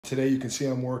Today you can see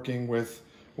I'm working with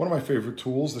one of my favorite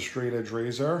tools, the straight edge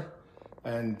razor,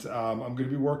 and I'm going to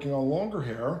be working on longer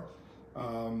hair.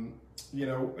 You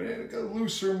know, a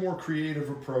looser, more creative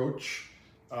approach,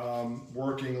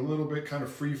 working a little bit kind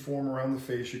of free form around the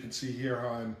face. You can see here how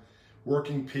I'm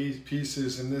working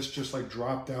pieces in this just like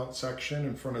dropped out section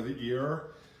in front of the ear.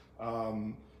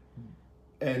 And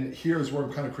here's where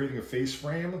I'm kind of creating a face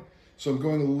frame. So I'm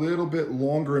going a little bit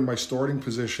longer in my starting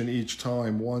position each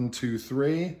time, 1, 2,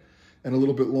 3, and a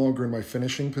little bit longer in my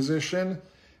finishing position.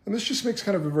 And this just makes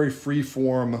kind of a very free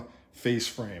form face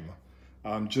frame,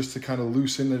 just to kind of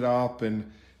loosen it up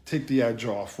and take the edge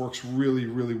off. Works really,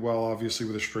 really well, obviously,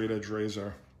 with a straight edge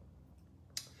razor.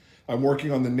 I'm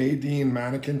working on the Nadine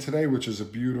Mannequin today, which is a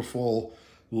beautiful,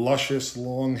 luscious,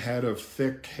 long head of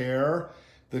thick hair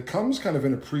that comes kind of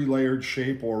in a pre-layered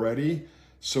shape already.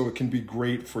 So it can be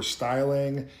great for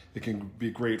styling, it can be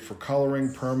great for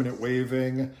coloring, permanent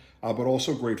waving, but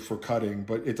also great for cutting.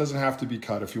 But it doesn't have to be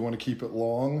cut. If you want to keep it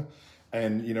long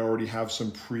and already have some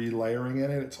pre-layering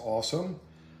in it, it's awesome.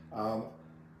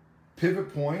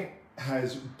 Pivot Point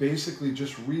has basically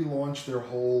just relaunched their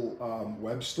whole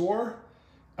web store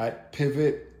at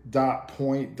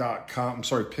pivot.point.com. I'm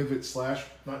sorry, pivot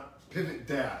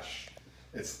dash.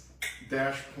 It's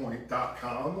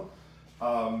 -point.com.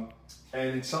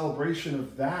 And in celebration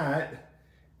of that,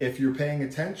 if you're paying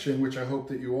attention, which I hope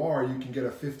that you are, you can get a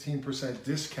 15%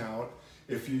 discount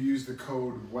if you use the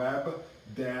code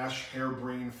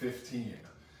web-hairbrain15.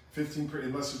 15%,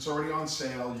 unless it's already on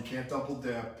sale, you can't double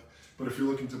dip. But if you're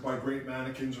looking to buy great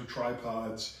mannequins or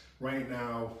tripods right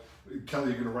now,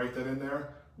 Kelly, you're gonna write that in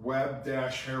there?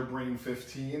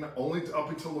 Web-hairbrain15, only up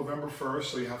until November 1st,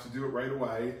 so you have to do it right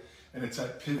away. And it's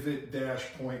at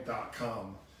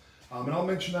pivot-point.com. And I'll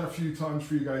mention that a few times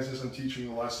for you guys as I'm teaching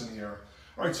the lesson here.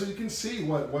 All right, so you can see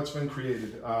what's been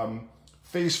created.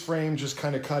 Face frame just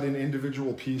kind of cut in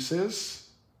individual pieces.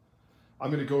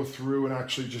 I'm gonna go through and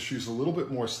actually just use a little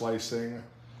bit more slicing,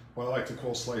 what I like to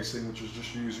call slicing, which is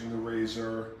just using the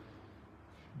razor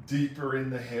deeper in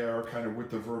the hair, kind of with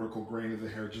the vertical grain of the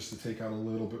hair, just to take out a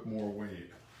little bit more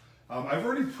weight. I've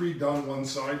already pre-done one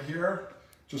side here,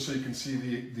 just so you can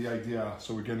see the idea.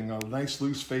 So we're getting a nice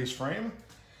loose face frame.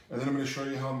 And then I'm going to show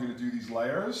you how I'm going to do these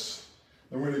layers.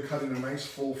 Then we're going to cut in a nice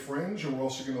full fringe, and we're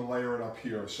also going to layer it up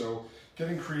here. So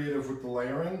getting creative with the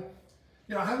layering.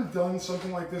 You know, I haven't done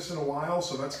something like this in a while,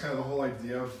 so that's kind of the whole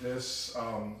idea of this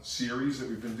series that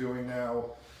we've been doing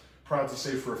now, proud to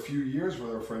say, for a few years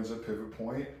with our friends at Pivot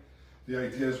Point. The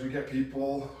idea is we get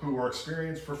people who are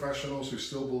experienced professionals who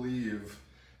still believe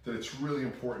that it's really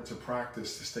important to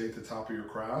practice to stay at the top of your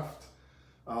craft.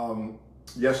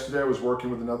 Yesterday I was working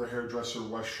with another hairdresser,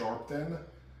 Wes Sharpton,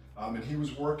 and he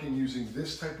was working using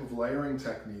this type of layering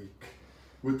technique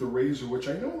with the razor, which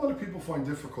I know a lot of people find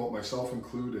difficult, myself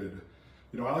included.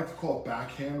 You know, I like to call it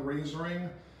backhand razoring,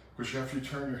 because you have to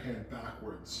turn your hand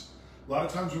backwards. A lot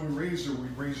of times when we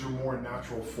razor more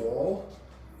natural fall,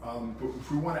 but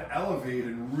if we want to elevate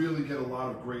and really get a lot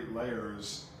of great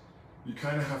layers, you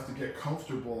kind of have to get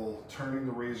comfortable turning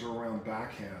the razor around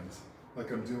backhand,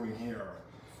 like I'm doing here.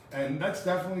 And that's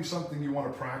definitely something you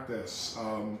want to practice.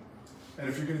 And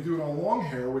if you're going to do it on long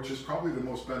hair, which is probably the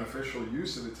most beneficial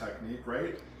use of the technique,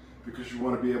 right? Because you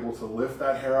want to be able to lift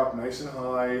that hair up nice and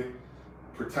high,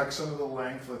 protect some of the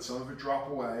length, let some of it drop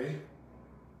away,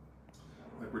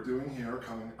 like we're doing here,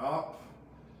 coming up,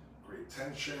 great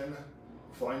tension,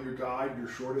 find your guide, your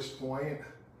shortest point,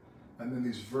 and then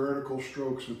these vertical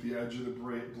strokes with the edge of the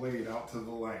blade out to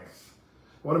the length.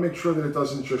 I want to make sure that it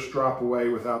doesn't just drop away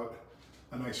without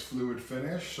a nice fluid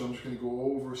finish, so I'm just going to go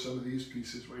over some of these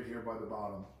pieces right here by the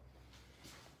bottom.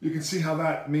 You can see how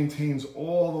that maintains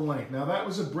all the length. Now that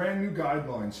was a brand new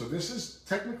guideline, so this is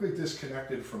technically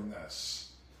disconnected from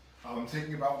this. I'm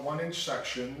taking about 1-inch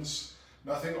sections,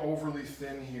 nothing overly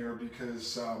thin here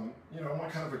because, you know, I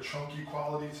want kind of a chunky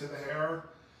quality to the hair,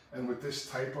 and with this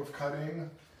type of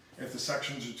cutting, if the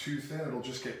sections are too thin, it'll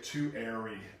just get too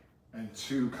airy and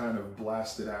too kind of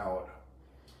blasted out.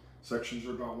 Sections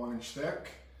are about 1 inch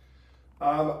thick.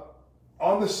 On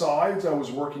the sides, I was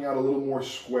working out a little more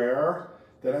square.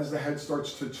 Then as the head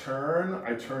starts to turn,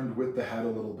 I turned with the head a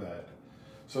little bit.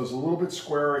 So it's a little bit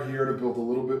squarer here to build a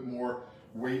little bit more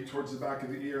weight towards the back of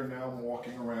the ear. Now I'm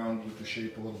walking around with the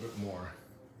shape a little bit more.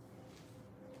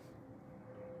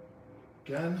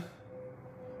 Again,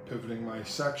 pivoting my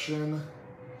section.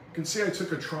 You can see I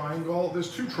took a triangle.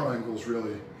 There's 2 triangles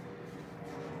really.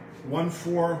 One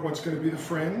for what's going to be the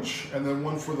fringe, and then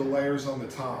one for the layers on the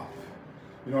top.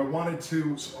 You know, I wanted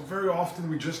to, so very often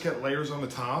we just get layers on the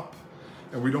top,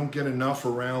 and we don't get enough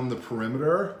around the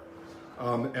perimeter.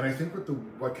 And I think with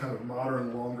what kind of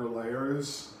modern longer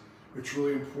layers, it's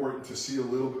really important to see a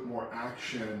little bit more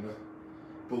action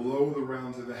below the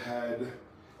round of the head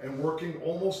and working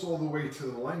almost all the way to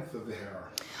the length of the hair.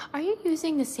 Are you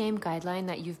using the same guideline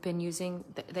that you've been using,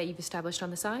 that you've established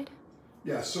on the side?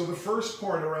 Yeah, so the first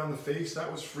part around the face,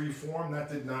 that was free form.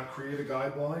 That did not create a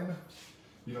guideline.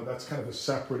 You know, that's kind of a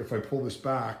separate, if I pull this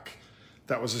back,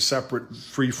 that was a separate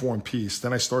free form piece.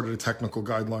 Then I started a technical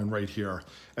guideline right here.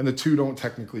 And the two don't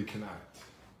technically connect.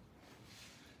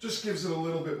 Just gives it a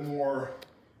little bit more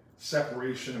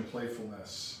separation and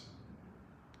playfulness.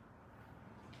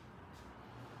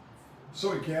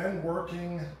 So again,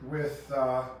 working with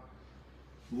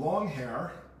long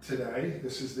hair today.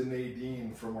 This is the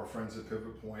Nadine from our friends at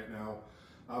Pivot Point. Now,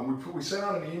 we sent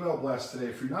out an email blast today.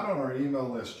 If you're not on our email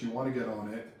list, you want to get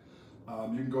on it.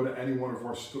 You can go to any one of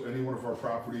our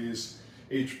properties,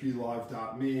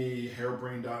 hblive.me,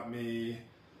 hairbrain.me,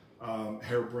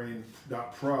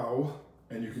 hairbrain.pro,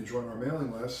 and you can join our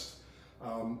mailing list.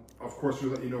 Of course, we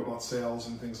let you know about sales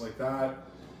and things like that.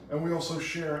 And we also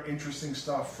share interesting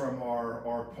stuff from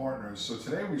our partners. So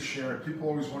today we shared, people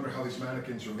always wonder how these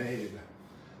mannequins are made.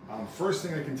 First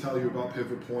thing I can tell you about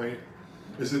Pivot Point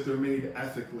is that they're made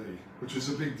ethically, which is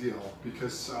a big deal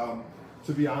because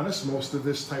to be honest, most of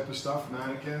this type of stuff,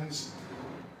 mannequins,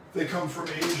 they come from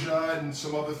Asia and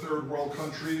some other third world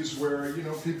countries where, you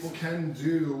know, people can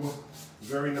do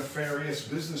very nefarious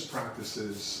business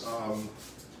practices.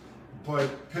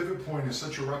 But Pivot Point is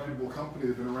such a reputable company.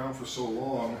 They've been around for so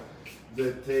long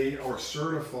that they are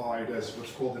certified as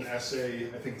what's called an SA,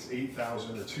 I think it's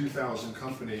 8,000 or 2,000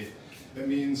 company. It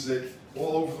means that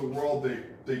all over the world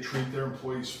they treat their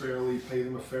employees fairly, pay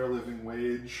them a fair living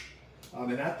wage.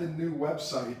 And at the new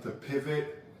website, the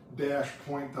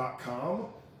pivot-point.com,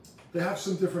 they have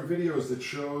some different videos that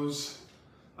shows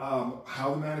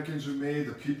how the mannequins are made,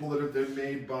 the people that they're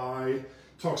made by.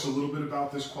 Talks a little bit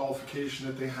about this qualification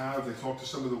that they have. They talk to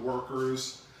some of the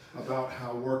workers about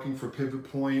how working for Pivot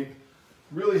Point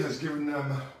really has given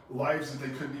them lives that they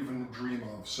couldn't even dream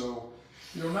of. So,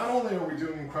 you know, not only are we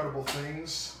doing incredible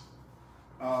things,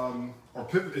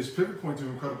 is Pivot Point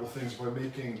doing incredible things by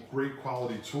making great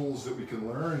quality tools that we can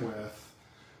learn with,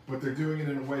 but they're doing it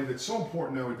in a way that's so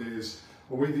important nowadays,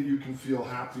 a way that you can feel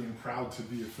happy and proud to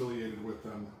be affiliated with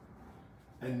them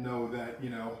and know that,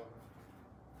 you know,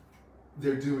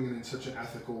 they're doing it in such an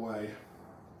ethical way.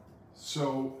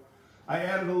 So I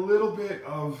added a little bit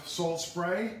of salt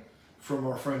spray from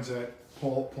our friends at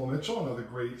Paul Mitchell, another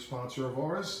great sponsor of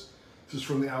ours. This is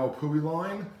from the Awapui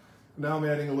line. Now I'm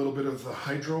adding a little bit of the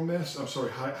Hydro Mist, I'm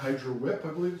sorry, Hydro Whip,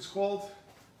 I believe it's called.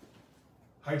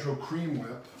 Hydro Cream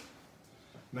Whip.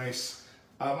 Nice.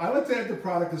 I like to add the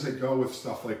product as I go with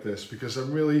stuff like this because I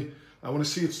want to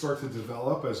see it start to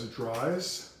develop as it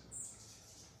dries.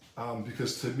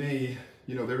 Because to me,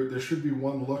 you know, there should be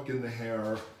one look in the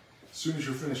hair. As soon as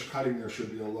you're finished cutting, there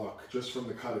should be a look, just from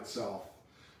the cut itself.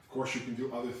 Of course, you can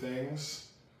do other things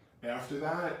after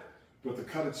that, but the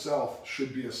cut itself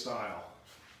should be a style.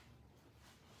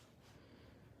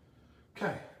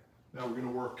 Okay, now we're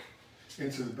gonna work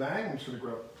into the bang. I'm just gonna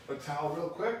grab a towel real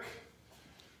quick,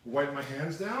 wipe my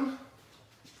hands down.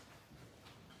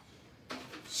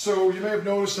 So you may have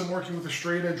noticed I'm working with a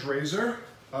straight edge razor.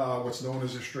 What's known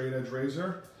as a straight edge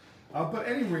razor. But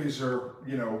any razor,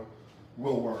 you know,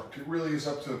 will work. It really is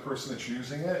up to the person that's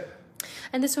using it.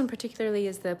 And this one particularly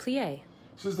is the plie.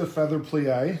 This is the feather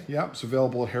plie. Yep, it's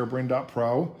available at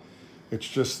hairbrain.pro. It's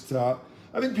just, I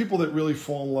think people that really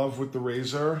fall in love with the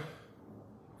razor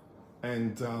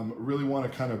and really want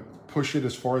to kind of push it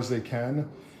as far as they can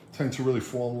tend to really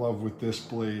fall in love with this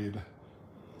blade.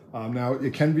 Now,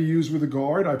 it can be used with a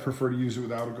guard. I prefer to use it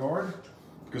without a guard,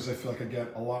 because I feel like I get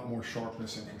a lot more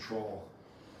sharpness and control.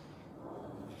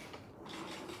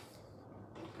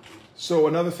 So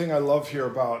another thing I love here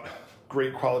about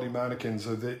great quality mannequins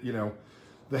are that, you know,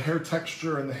 the hair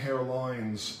texture and the hair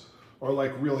lines are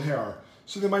like real hair.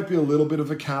 So there might be a little bit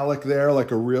of a calic there,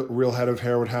 like a real head of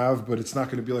hair would have, but it's not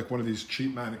going to be like one of these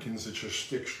cheap mannequins that just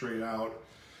stick straight out,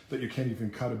 that you can't even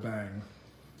cut a bang.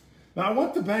 Now I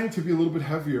want the bang to be a little bit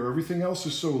heavier. Everything else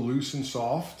is so loose and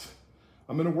soft.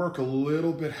 I'm going to work a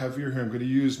little bit heavier here. I'm going to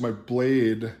use my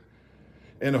blade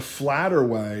in a flatter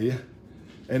way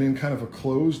and in kind of a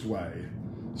closed way.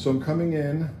 So I'm coming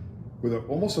in with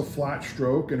almost a flat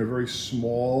stroke and a very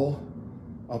small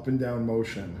up and down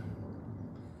motion.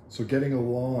 So getting a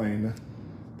line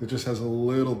that just has a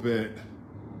little bit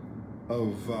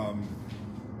of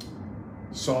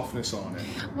softness on it.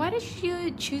 Why did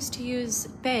you choose to use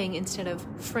bang instead of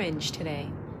fringe today?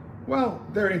 Well,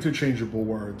 they're interchangeable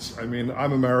words. I mean,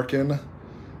 I'm American,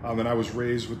 and I was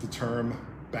raised with the term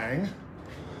bang,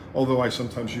 although I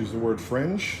sometimes use the word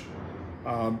fringe.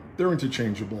 They're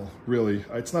interchangeable, really.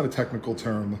 It's not a technical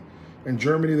term. In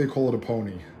Germany, they call it a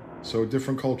pony. So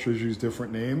different cultures use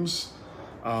different names,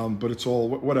 but it's all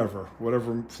whatever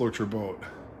floats your boat.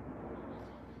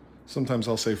 Sometimes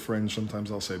I'll say fringe,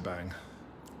 sometimes I'll say bang.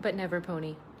 But never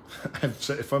pony.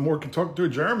 If I'm talking to a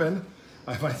German,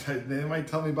 they might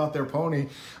tell me about their pony.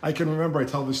 I can remember, I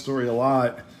tell this story a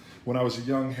lot. When I was a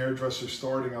young hairdresser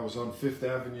starting, I was on 5th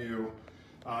Avenue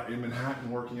in Manhattan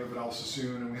working at Vidal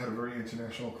Sassoon, and we had a very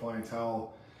international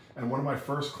clientele. And one of my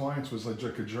first clients was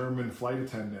like a German flight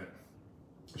attendant.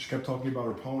 She kept talking about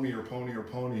her pony, her pony, her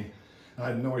pony. And I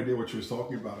had no idea what she was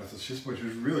talking about. I thought she was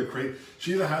really crazy.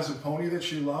 She either has a pony that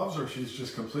she loves or she's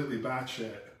just completely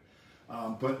batshit.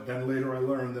 But then later I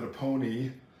learned that a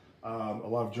pony, a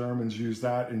lot of Germans use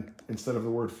that instead of the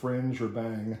word fringe or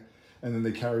bang, and then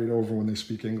they carry it over when they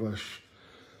speak English.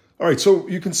 All right, so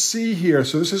you can see here,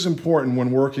 so this is important when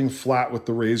working flat with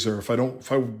the razor. If I don't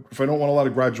want a lot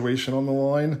of graduation on the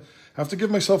line, I have to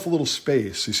give myself a little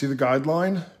space. You see the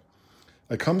guideline?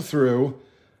 I come through,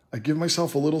 I give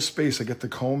myself a little space, I get the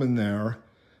comb in there,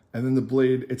 and then the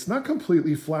blade, it's not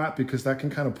completely flat because that can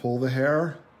kind of pull the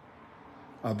hair,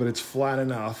 but it's flat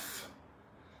enough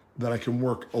that I can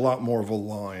work a lot more of a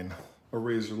line, a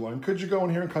razor line. Could you go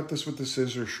in here and cut this with the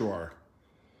scissors? Sure.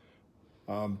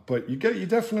 But you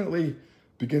definitely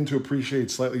begin to appreciate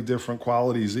slightly different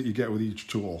qualities that you get with each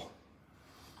tool.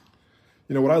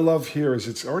 You know, what I love here is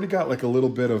it's already got like a little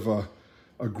bit of a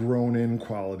grown-in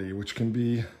quality, which can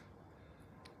be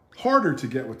harder to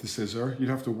get with the scissor. You'd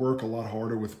have to work a lot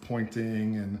harder with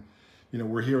pointing, and you know,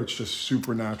 where here it's just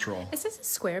super natural. Is this a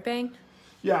square bang?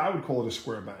 Yeah, I would call it a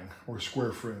square bang, or a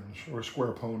square fringe, or a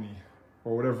square pony,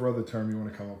 or whatever other term you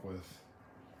want to come up with.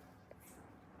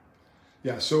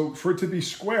 Yeah, so for it to be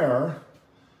square,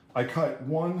 I cut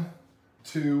 1,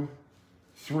 2,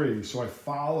 3. So I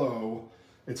follow,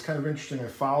 it's kind of interesting, I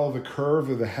follow the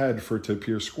curve of the head for it to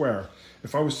appear square.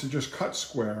 If I was to just cut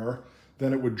square,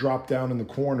 then it would drop down in the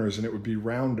corners and it would be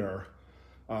rounder.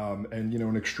 And you know,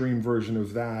 an extreme version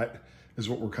of that is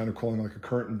what we're kind of calling like a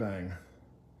curtain bang,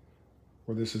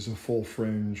 where this is a full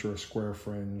fringe or a square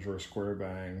fringe or a square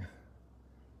bang.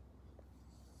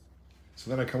 So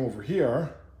then I come over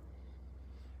here,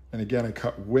 and again, I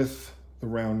cut with the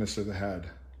roundness of the head.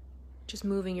 Just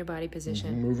moving your body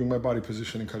position. Mm-hmm. Moving my body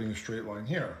position and cutting a straight line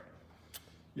here.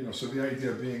 You know, so the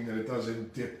idea being that it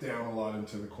doesn't dip down a lot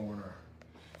into the corner.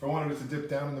 If I wanted it to dip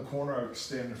down in the corner, I would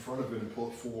stand in front of it and pull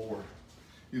it forward,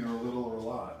 either a little or a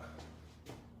lot.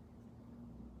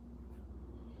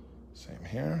 Same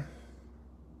here.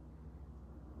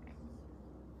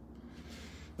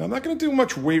 Now, I'm not going to do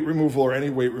much weight removal or any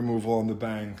weight removal on the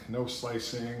bang. No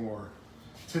slicing or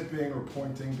tipping or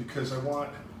pointing, because I want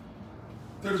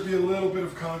there to be a little bit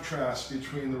of contrast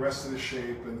between the rest of the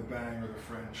shape and the bang or the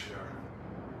fringe here.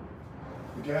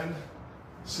 Again,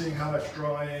 seeing how that's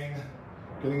drying,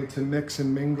 getting it to mix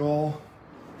and mingle,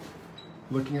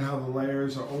 looking at how the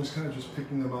layers are, always kind of just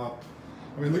picking them up.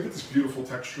 I mean, look at this beautiful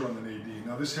texture on the Nadine.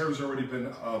 Now this hair has already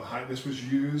been, this was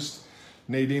used,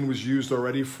 Nadine was used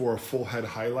already for a full head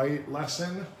highlight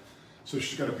lesson. So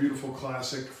she's got a beautiful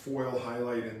classic foil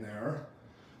highlight in there.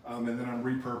 And then I'm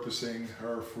repurposing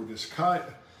her for this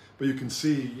cut. But you can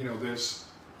see, you know, there's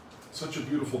such a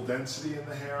beautiful density in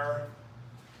the hair,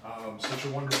 such a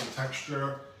wonderful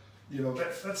texture. You know,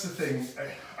 that's the thing.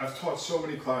 I've taught so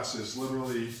many classes,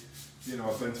 literally, you know,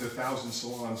 I've been to 1,000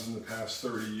 salons in the past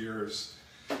 30 years.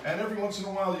 And every once in a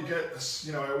while you get,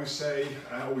 you know, I always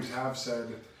have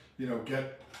said, you know,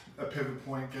 get a pivot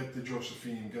point, get the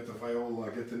Josephine, get the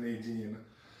Viola, get the Nadine.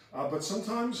 But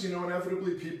sometimes, you know,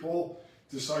 inevitably people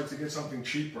decide to get something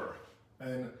cheaper.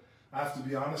 And I have to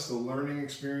be honest, the learning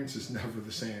experience is never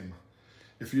the same.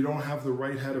 If you don't have the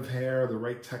right head of hair, the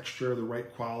right texture, the right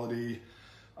quality.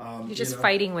 You're just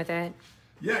fighting with it.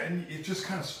 Yeah, and it just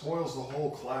kind of spoils the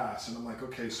whole class. And I'm like,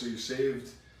 okay, so you saved,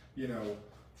 you know,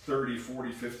 $30,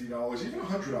 $40, $50, even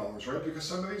 $100, right? Because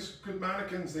some of these good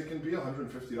mannequins, they can be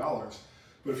 $150.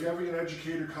 But if you have an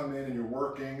educator come in and you're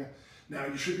working, now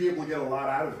you should be able to get a lot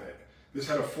out of it. This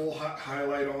had a full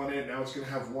highlight on it. Now it's going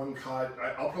to have one cut.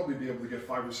 I'll probably be able to get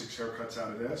 5 or 6 haircuts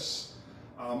out of this.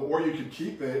 Or you could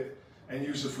keep it and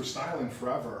use it for styling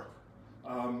forever.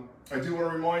 I do want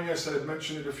to remind you, I said I'd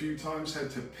mentioned it a few times,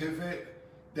 head to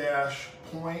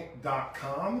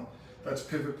pivot-point.com. That's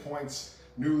Pivot Point's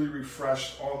newly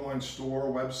refreshed online store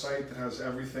website that has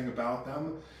everything about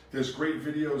them. There's great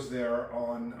videos there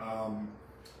on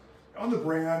the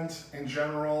brand in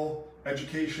general,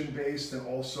 education-based and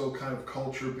also kind of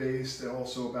culture-based, and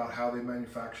also about how they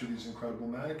manufacture these incredible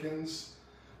mannequins.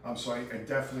 So I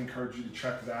definitely encourage you to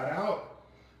check that out.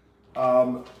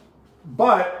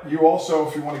 But you also,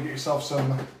 if you want to get yourself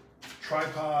some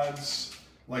tripods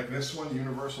like this one,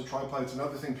 universal tripod, it's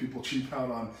another thing people cheap out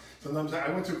on. Sometimes I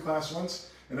went to a class once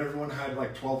and everyone had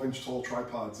like 12-inch tall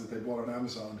tripods that they bought on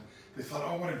Amazon. They thought,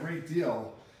 oh, what a great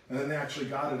deal. And then they actually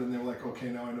got it and they were like, okay,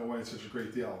 now I know why it's such a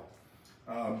great deal.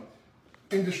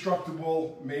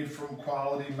 Indestructible, made from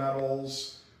quality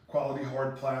metals, quality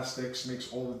hard plastics,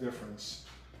 makes all the difference.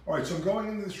 All right, so I'm going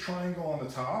into this triangle on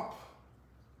the top.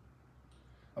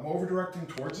 I'm over directing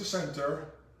towards the center.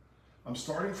 I'm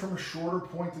starting from a shorter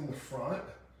point in the front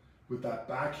with that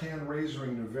backhand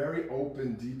razoring in a very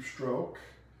open, deep stroke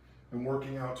and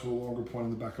working out to a longer point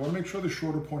in the back. I want to make sure the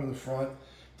shorter point in the front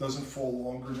doesn't fall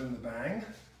longer than the bang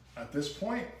at this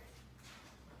point,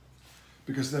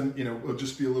 because then, you know, it'll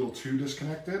just be a little too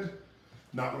disconnected.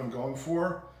 Not what I'm going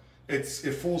for. It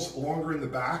falls longer in the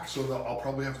back, so I'll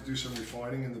probably have to do some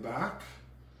refining in the back.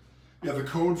 Yeah, the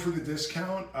code for the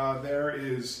discount there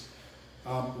is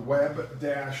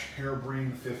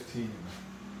web-hairbrain15.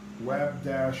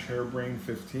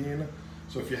 Web-hairbrain15.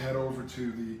 So if you head over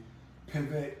to the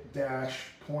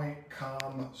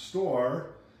pivot-point.com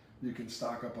store, you can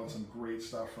stock up on some great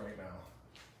stuff right now.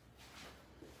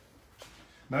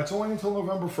 That's only until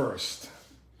November 1st.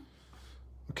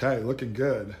 Okay, looking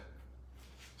good.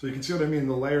 So you can see what I mean,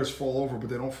 the layers fall over, but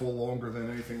they don't fall longer than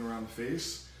anything around the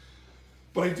face.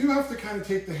 But I do have to kind of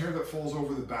take the hair that falls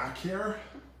over the back here,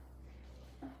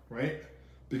 right?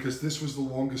 Because this was the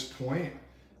longest point.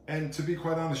 And to be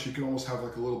quite honest, you can almost have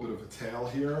like a little bit of a tail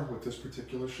here with this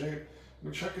particular shape. I'm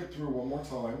gonna check it through one more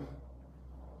time.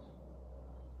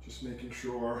 Just making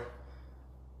sure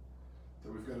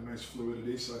that we've got a nice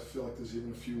fluidity, so I feel like there's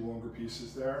even a few longer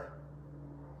pieces there.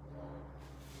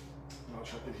 And I'll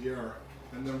check it here.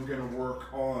 And then we're gonna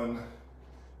work on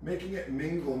making it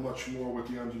mingle much more with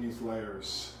the underneath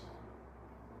layers.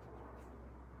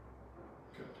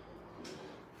 Good.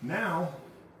 Now,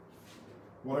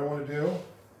 what I want to do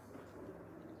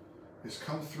is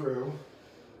come through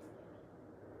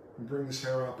and bring this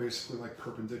hair out basically like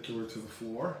perpendicular to the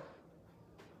floor,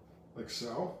 like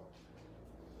so.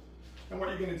 And what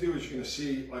you're going to do is you're going to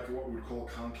see like what we would call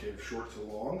concave, short to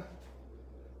long.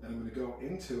 And I'm going to go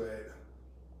into it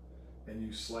and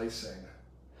use slicing.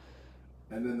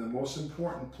 And then the most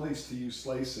important place to use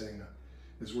slicing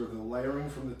is where the layering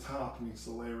from the top meets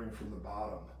the layering from the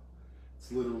bottom.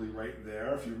 It's literally right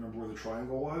there, if you remember where the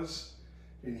triangle was.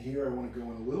 In here, I want to go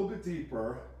in a little bit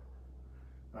deeper.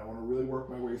 I want to really work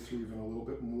my way through even a little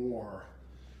bit more.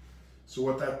 So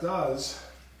what that does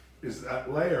is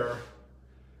that layer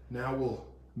now will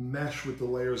mesh with the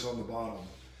layers on the bottom.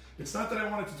 It's not that I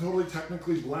want it to totally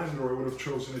technically blend, or I would have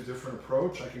chosen a different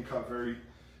approach. I can cut very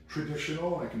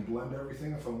traditional, I can blend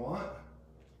everything if I want.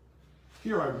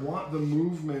 Here, I want the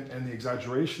movement and the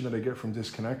exaggeration that I get from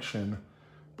disconnection,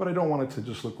 but I don't want it to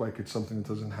just look like it's something that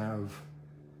doesn't have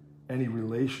any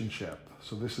relationship.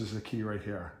 So this is the key right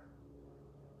here.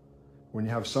 When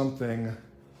you have something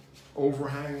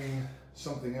overhanging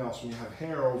something else, when you have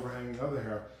hair overhanging other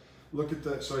hair, look at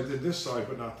that. So I did this side,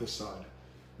 but not this side.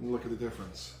 And look at the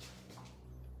difference.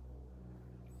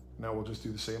 Now we'll just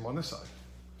do the same on this side.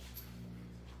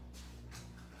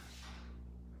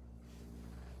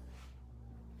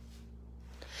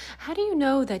 How do you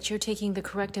know that you're taking the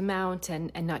correct amount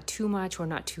and not too much or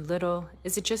not too little?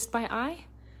 Is it just by eye?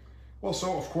 Well,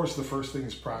 so of course the first thing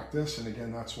is practice. And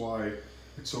again, that's why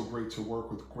it's so great to work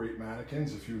with great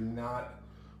mannequins. If you've not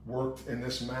worked in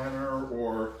this manner,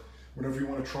 or whenever you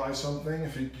want to try something,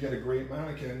 if you get a great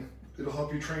mannequin, it'll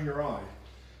help you train your eye.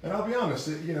 And I'll be honest,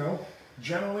 you know,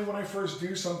 generally when I first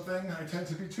do something, I tend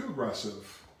to be too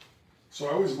aggressive. So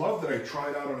I always love that I try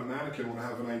it out on a mannequin when I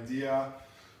have an idea,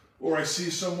 or I see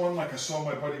someone, like I saw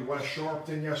my buddy Wes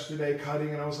Sharpton yesterday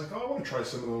cutting, and I was like, oh, I want to try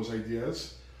some of those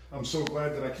ideas. I'm so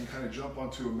glad that I can kind of jump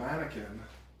onto a mannequin,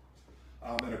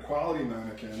 and a quality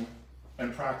mannequin,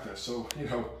 and practice. So, you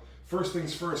know, first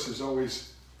things first is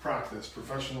always practice,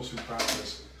 professionals who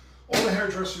practice. All the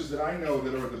hairdressers that I know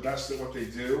that are the best at what they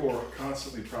do are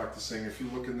constantly practicing. If you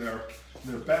look in their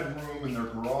bedroom, in their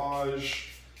garage,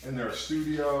 in their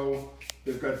studio,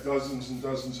 they've got dozens and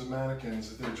dozens of mannequins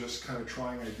that they're just kind of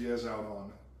trying ideas out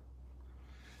on.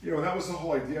 You know, that was the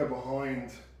whole idea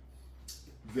behind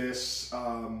this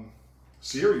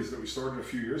series that we started a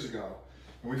few years ago.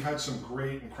 And we've had some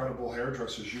great, incredible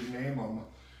hairdressers, you name them,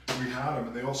 we had them,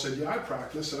 and they all said, yeah, I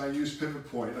practice and I use Pivot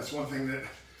Point. That's one thing that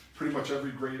pretty much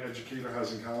every great educator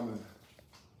has in common.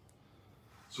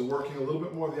 So working a little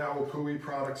bit more of the Awapui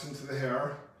products into the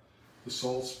hair, the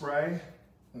salt spray,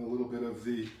 and a little bit of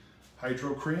the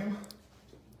hydro cream.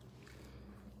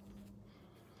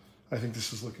 I think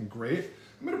this is looking great.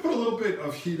 I'm going to put a little bit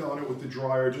of heat on it with the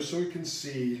dryer just so you can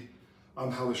see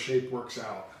how the shape works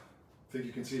out. I think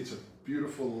you can see it's a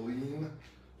beautiful lean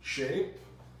shape.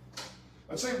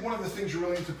 I'd say one of the things you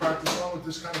really need to practice on with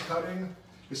this kind of cutting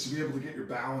is to be able to get your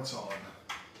balance on.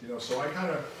 You know, so I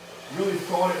kind of really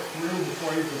thought it through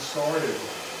before I even started.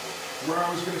 Where I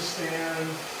was going to stand,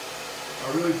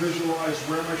 I really visualized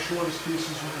where my shortest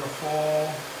pieces were going to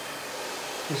fall.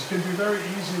 This can be very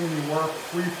easy when you work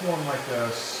freeform like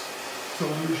this to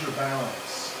lose your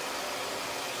balance.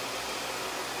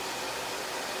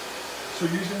 So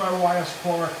using my YS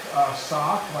Clark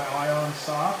sock, my ion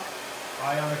sock,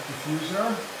 ionic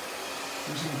diffuser,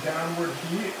 using downward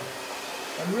heat,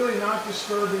 and really not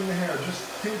disturbing the hair, just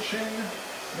pinching,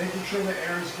 making sure the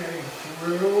air is getting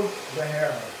through the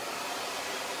hair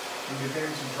and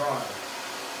beginning to dry.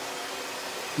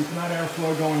 Keeping that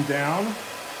airflow going down,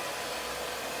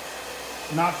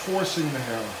 not forcing the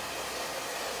hair.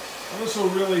 And this will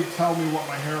really tell me what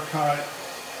my haircut,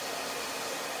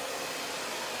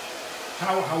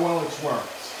 how well it's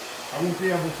worked. I won't be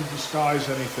able to disguise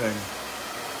anything.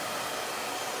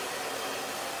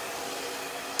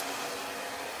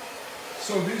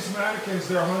 So these mannequins,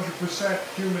 they're 100%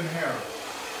 human hair.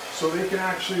 So they can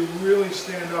actually really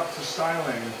stand up to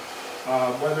styling,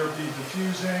 whether it be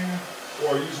diffusing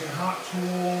or using hot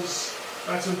tools.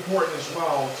 That's important as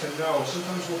well to know.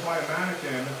 Sometimes we'll buy a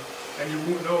mannequin and you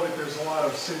won't know that there's a lot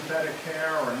of synthetic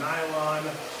hair or nylon,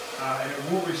 and it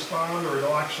won't respond or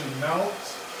it'll actually melt,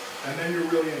 and then you're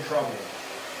really in trouble.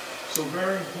 So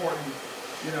very important,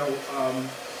 you know,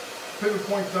 Pivot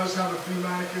Point does have a few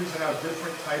mannequins that have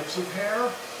different types of hair,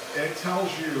 and it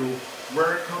tells you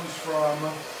where it comes from.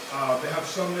 They have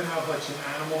some that have like some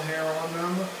animal hair on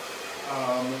them,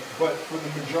 but for the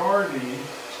majority,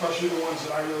 especially the ones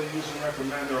that I really use and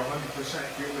recommend, they're 100%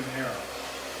 human hair.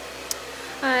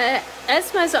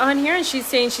 Esma's on here and she's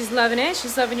saying she's loving it.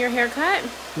 She's loving your haircut.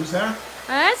 Who's that?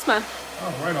 Esma.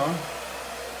 Oh, right on.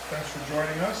 Thanks for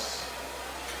joining us.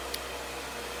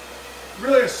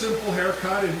 Really a simple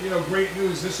haircut, and you know, great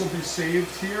news, this will be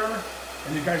saved here,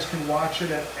 and you guys can watch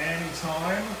it at any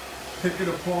time. Pick it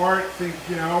apart, think,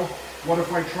 you know, what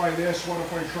if I try this, what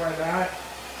if I try that?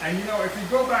 And you know, if you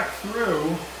go back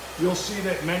through, you'll see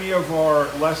that many of our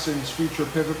lessons feature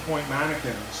Pivot Point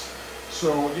mannequins.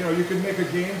 So, you know, you can make a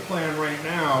game plan right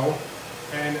now,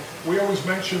 and we always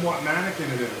mention what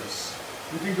mannequin it is.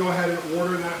 You can go ahead and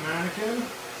order that mannequin.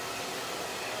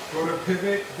 Go to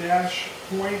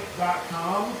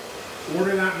pivot-point.com,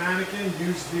 order that mannequin,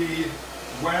 use the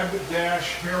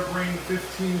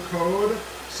web-hairbrain15 code,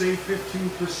 save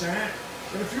 15%.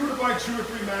 And if you were to buy 2 or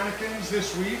 3 mannequins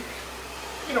this week,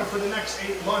 you know, for the next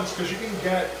 8 months, because you can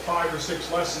get 5 or 6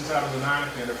 lessons out of the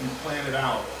mannequin if you plan it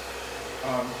out.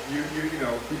 You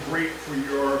know, be great for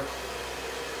your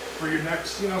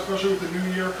next, you know, especially with the new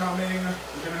year coming,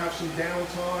 you're gonna have some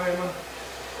downtime.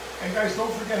 And guys,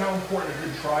 don't forget how important a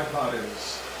good tripod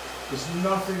is. There's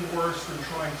nothing worse than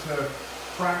trying to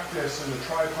practice and the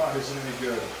tripod isn't any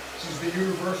good. This is the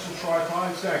universal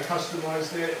tripod. See, I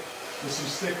customized it with some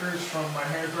stickers from my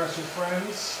hairdresser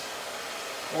friends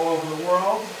all over the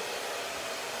world.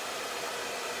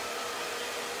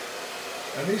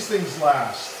 And these things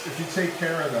last if you take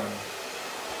care of them.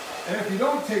 And if you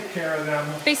don't take care of them,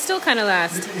 they still kind of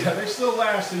last. Yeah, they still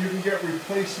last, and you can get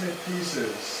replacement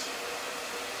pieces.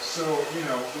 So, you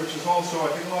know, which is also, I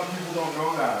think a lot of people don't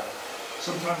know that.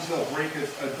 Sometimes they'll break a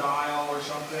dial or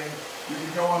something. You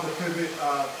can go on the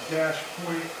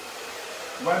Pivot-Point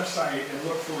website and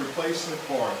look for replacement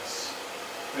parts.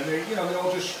 And they, you know, they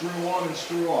all just screw on and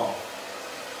screw off.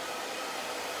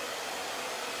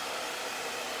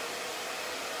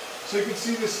 So you can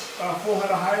see this full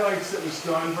head of highlights that was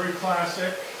done, very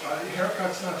classic. The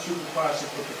haircut's not super classic,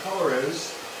 but the color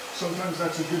is. Sometimes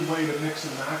that's a good way to mix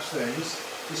and match things.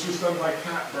 This was done by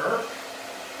Kat Burke,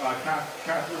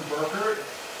 Catherine Burkert.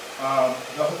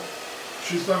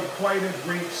 She's done quite a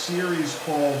great series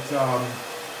called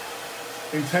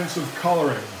Intensive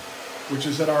Coloring, which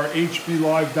is at our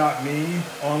hblive.me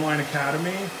online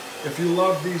academy. If you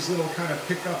love these little kind of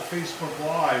pick-up Facebook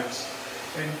Lives,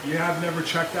 and you have never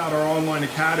checked out our online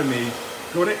academy,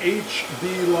 go to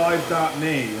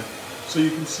hblive.me so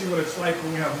you can see what it's like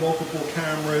when we have multiple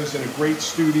cameras and a great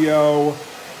studio,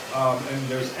 and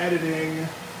there's editing.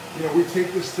 You know, we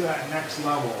take this to that next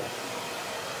level.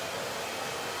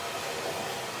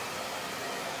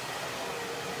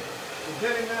 We're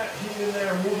getting that heat in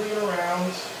there, moving it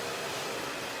around.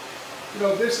 You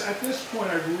know, at this point,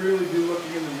 I'd really be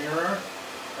looking in the mirror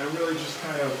and really just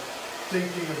kind of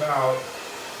thinking about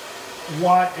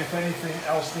what, if anything,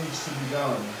 else needs to be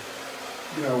done.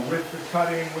 you know, with the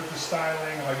cutting, with the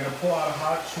styling. Am I going to pull out a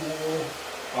hot tool,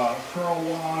 curl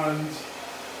wand?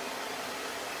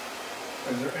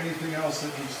 Is there anything else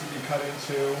that needs to be cut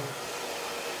into?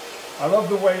 I love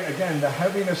the way, again, the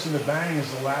heaviness in the bang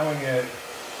is allowing it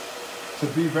to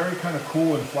be very kind of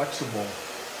cool and flexible.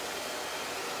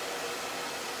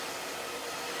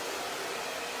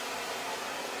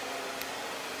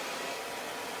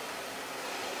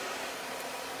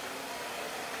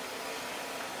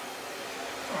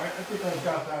 All right, I think I've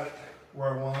got that where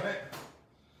I want it.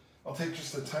 I'll take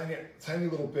just a tiny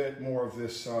little bit more of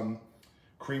this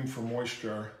cream for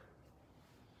moisture.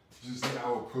 This is the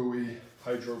Awapui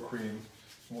Hydro Cream,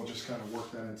 and we'll just kind of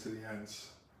work that into the ends.